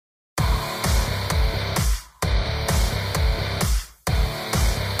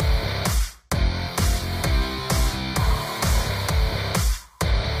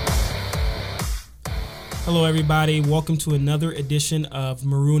Hello, everybody. Welcome to another edition of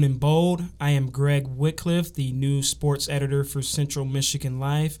Maroon and Bold. I am Greg Whitcliffe, the new sports editor for Central Michigan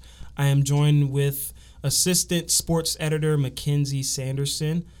Life. I am joined with assistant sports editor Mackenzie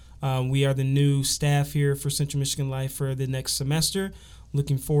Sanderson. We are the new staff here for Central Michigan Life for the next semester.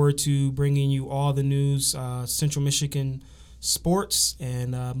 Looking forward to bringing you all the news, Central Michigan sports,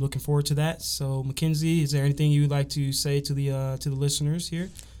 and I'm looking forward to that. So, Mackenzie, is there anything you would like to say to the listeners here?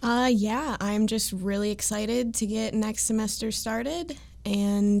 Yeah, I'm just really excited to get next semester started,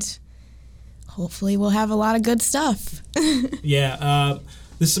 and hopefully we'll have a lot of good stuff. The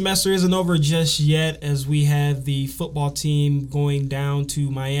semester isn't over just yet, as we have the football team going down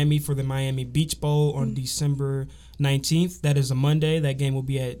to Miami for the Miami Beach Bowl on December 19th. That is a Monday. That game will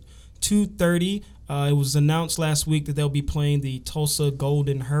be at 2:30. It was announced last week that they'll be playing the Tulsa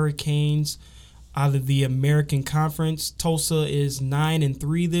Golden Hurricanes out of the American Conference. Tulsa is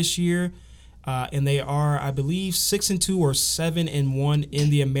 9-3 this year, and they are, I believe, 6-2 or 7-1 in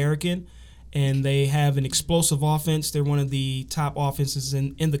the American. And they have an explosive offense. They're one of the top offenses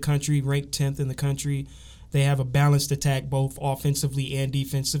in the country, ranked 10th in the country. They have a balanced attack, both offensively and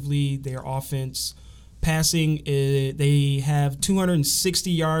defensively. Their offense passing, they have 260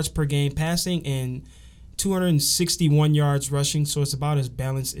 yards per game passing and 261 yards rushing, so it's about as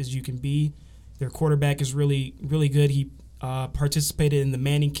balanced as you can be. Their quarterback is really, really good. He participated in the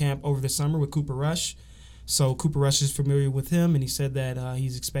Manning camp over the summer with Cooper Rush. So Cooper Rush is familiar with him, and he said that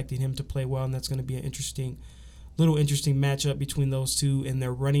he's expecting him to play well, and that's going to be an interesting matchup between those two. And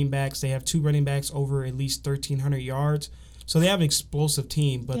their running backs, they have two running backs over at least 1,300 yards. So they have an explosive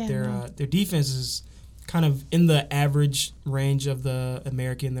team, but their defense is kind of in the average range of the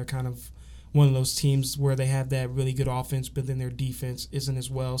American. They're kind of one of those teams where they have that really good offense, but then their defense isn't as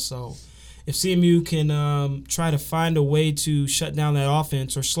well. So if CMU can try to find a way to shut down that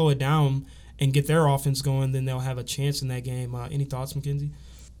offense or slow it down and get their offense going, then they'll have a chance in that game. Any thoughts, Mackenzie?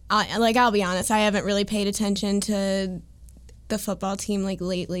 I'll be honest, I haven't really paid attention to the football team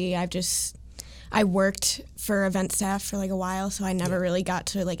lately. I worked for event staff for a while, so I never really got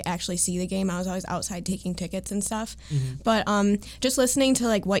to actually see the game. I was always outside taking tickets and stuff. Mm-hmm. But just listening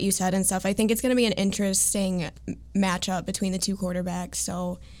to what you said and stuff, I think it's going to be an interesting matchup between the two quarterbacks.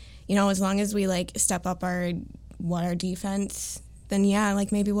 So, as long as we step up our defense, then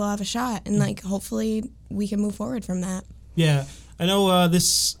maybe we'll have a shot, and hopefully we can move forward from that. Yeah, I know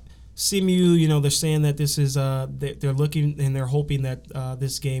this CMU, they're saying that this is they're looking and they're hoping that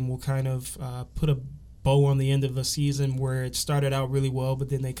this game will kind of put a bow on the end of a season where it started out really well, but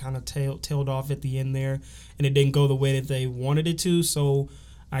then they kind of tailed off at the end there, and it didn't go the way that they wanted it to. So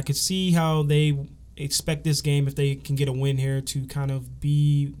I could see how they expect this game, if they can get a win here, to kind of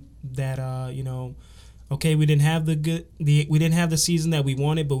be that okay, we didn't have the season that we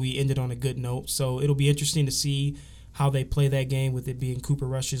wanted, but we ended on a good note. So it'll be interesting to see how they play that game, with it being Cooper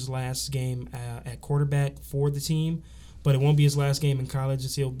Rush's last game at quarterback for the team. But it won't be his last game in college.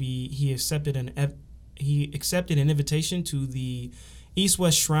 He accepted an invitation to the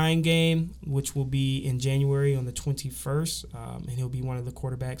East-West Shrine game, which will be in January on the 21st, and he'll be one of the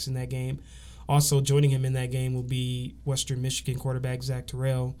quarterbacks in that game. Also joining him in that game will be Western Michigan quarterback Zach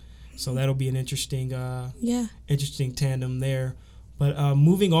Terrell. So that'll be an interesting tandem there. But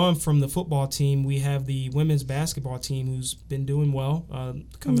moving on from the football team, we have the women's basketball team, who's been doing well,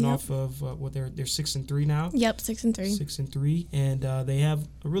 coming off of they're 6-3 now. Yep, 6-3. 6-3, and they have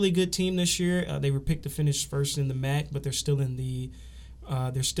a really good team this year. They were picked to finish first in the MAC, but they're still in the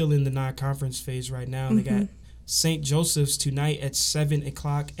non-conference phase right now. Mm-hmm. They got St. Joseph's tonight at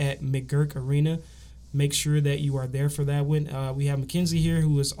 7:00 at McGurk Arena. Make sure that you are there for that one. We have Mackenzie here,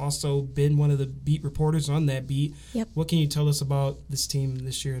 who has also been one of the beat reporters on that beat. Yep. What can you tell us about this team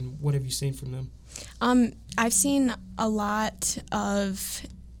this year, and what have you seen from them? I've seen a lot of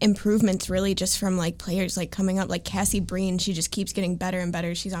improvements, really, just from players coming up, like Cassie Breen. She just keeps getting better and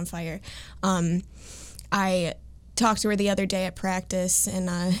better. She's on fire. I talked to her the other day at practice, and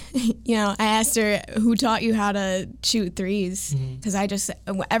I asked her, who taught you how to shoot threes? Because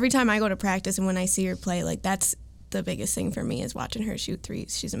every time I go to practice and when I see her play, that's the biggest thing for me, is watching her shoot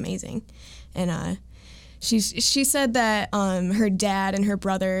threes. She's amazing. And she said that her dad and her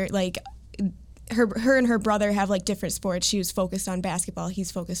brother, her and her brother have different sports. She was focused on basketball, he's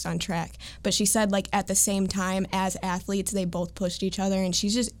focused on track. But she said at the same time, as athletes, they both pushed each other, and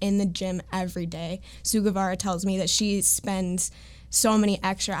she's just in the gym every day. Sue Guevara tells me that she spends so many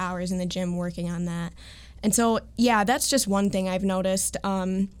extra hours in the gym working on that. And so, that's just one thing I've noticed.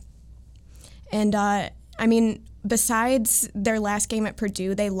 Besides their last game at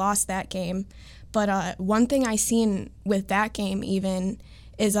Purdue, they lost that game. But one thing I seen with that game even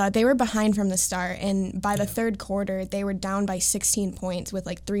is they were behind from the start, and by the third quarter, they were down by 16 points with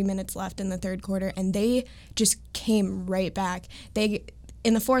like 3 minutes left in the third quarter, and they just came right back.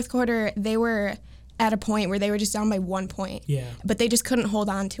 In the fourth quarter, they were at a point where they were just down by 1 point. Yeah. But they just couldn't hold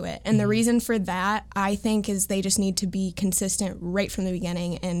on to it. And the reason for that, I think, is they just need to be consistent right from the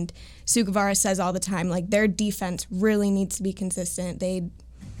beginning. And Sue Guevara says all the time, like, their defense really needs to be consistent. They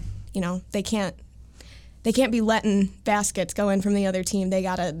can't be letting baskets go in from the other team. They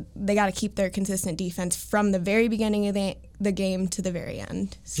gotta keep their consistent defense from the very beginning of the game to the very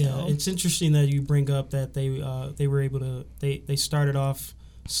end. So. Yeah, it's interesting that you bring up that they were able to they started off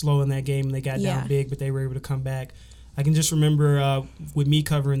slow in that game and they got down big, but they were able to come back. I can just remember with me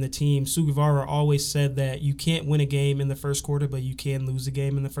covering the team, Sue Guevara always said that you can't win a game in the first quarter, but you can lose a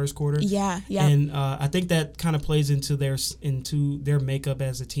game in the first quarter. Yeah. And I think that kind of plays into their makeup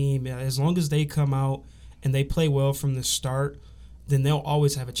as a team. As long as they come out and they play well from the start, then they'll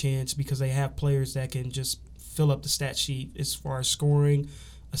always have a chance because they have players that can just fill up the stat sheet as far as scoring,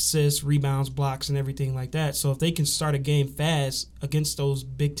 assists, rebounds, blocks, and everything like that. So if they can start a game fast against those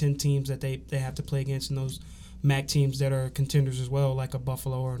Big Ten teams that they have to play against and those MAC teams that are contenders as well, like a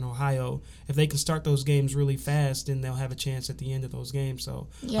Buffalo or an Ohio, if they can start those games really fast, then they'll have a chance at the end of those games. So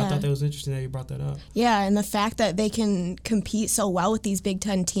I thought that was interesting that you brought that up. Yeah, and the fact that they can compete so well with these Big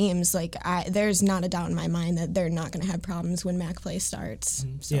Ten teams, like there's not a doubt in my mind that they're not going to have problems when MAC play starts.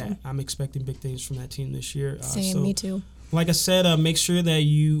 Mm-hmm. So. Yeah, I'm expecting big things from that team this year. Same, me too. Like I said, make sure that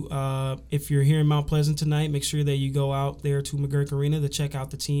you, if you're here in Mount Pleasant tonight, make sure that you go out there to McGurk Arena to check out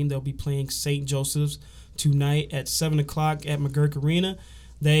the team. They'll be playing St. Joseph's tonight at 7 o'clock at McGurk Arena.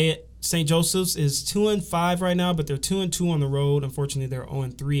 St. Joseph's is 2-5 right now, but they're 2-2 on the road. Unfortunately, they're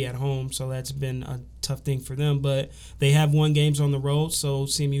 0-3 at home, so that's been a tough thing for them. But they have won games on the road, so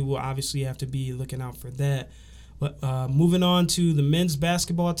CMU will obviously have to be looking out for that. But moving on to the men's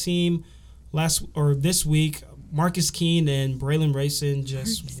basketball team, this week, Marcus Keene and Braylon Rayson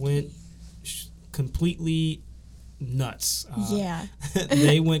just went completely nuts.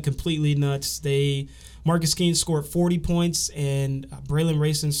 They went completely nuts. Marcus Keene scored 40 points and Braylon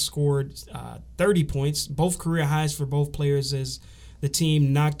Rayson scored 30 points, both career highs for both players as the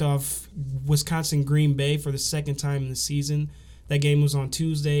team knocked off Wisconsin Green Bay for the second time in the season. That game was on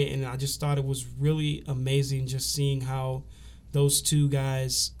Tuesday, and I just thought it was really amazing just seeing how those two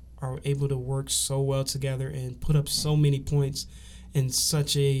guys are able to work so well together and put up so many points in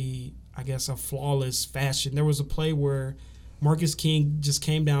such a flawless fashion. There was a play where Marcus King just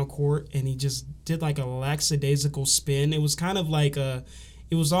came down court and he just did like a lackadaisical spin. It was kind of like it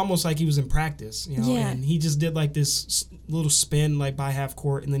was almost like he was in practice, and he just did like this little spin like by half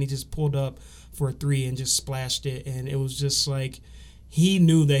court, and then he just pulled up for a three and just splashed it, and it was just like he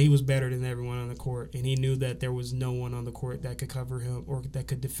knew that he was better than everyone on the court, and he knew that there was no one on the court that could cover him or that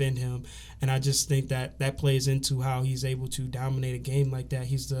could defend him. And I just think that plays into how he's able to dominate a game like that.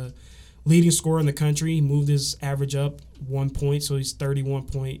 He's the leading scorer in the country. He moved his average up 1 point, so he's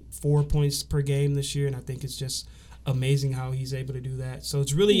 31.4 points per game this year, and I think it's just amazing how he's able to do that. So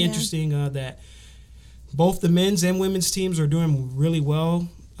it's really interesting that both the men's and women's teams are doing really well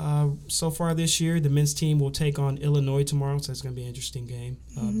so far this year. The men's team will take on Illinois tomorrow, so it's going to be an interesting game.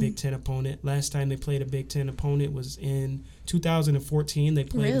 Big Ten opponent. Last time they played a Big Ten opponent was in 2014. They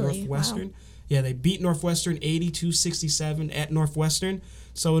played Northwestern. Wow. Yeah, they beat Northwestern 82-67 at Northwestern.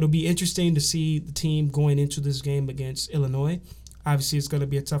 So it'll be interesting to see the team going into this game against Illinois. Obviously, it's going to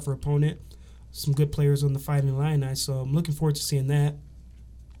be a tougher opponent. Some good players on the Fighting Illini, so I'm looking forward to seeing that.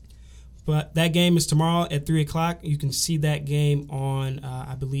 But that game is tomorrow at 3 o'clock. You can see that game on,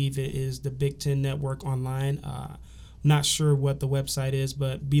 I believe it is the Big Ten Network online. I'm not sure what the website is,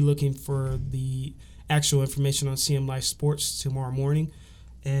 but be looking for the actual information on CM Life Sports tomorrow morning.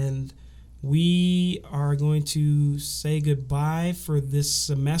 And we are going to say goodbye for this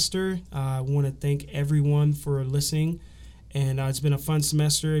semester. I want to thank everyone for listening. And it's been a fun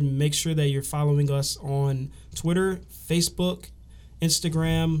semester. And make sure that you're following us on Twitter, Facebook,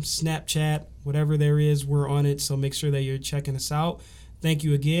 Instagram, Snapchat, whatever there is, we're on it. So make sure that you're checking us out. Thank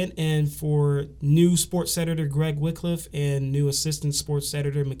you again. And for new sports editor Greg Wycliffe and new assistant sports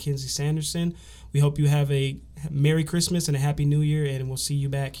editor Mackenzie Sanderson, we hope you have a Merry Christmas and a Happy New Year, and we'll see you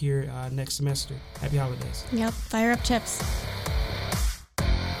back here next semester. Happy holidays. Yep. Fire up chips.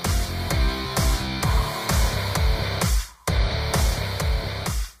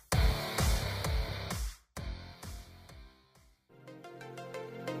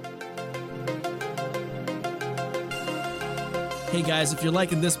 Hey Hey guys, if you're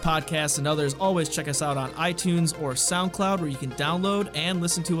liking this podcast and others, always check us out on iTunes or SoundCloud, where you can download and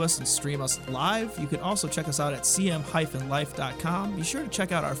listen to us and stream us live. You can also check us out at cm-life.com. Be sure to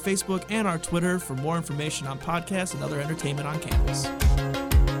check out our Facebook and our Twitter for more information on podcasts and other entertainment on campus.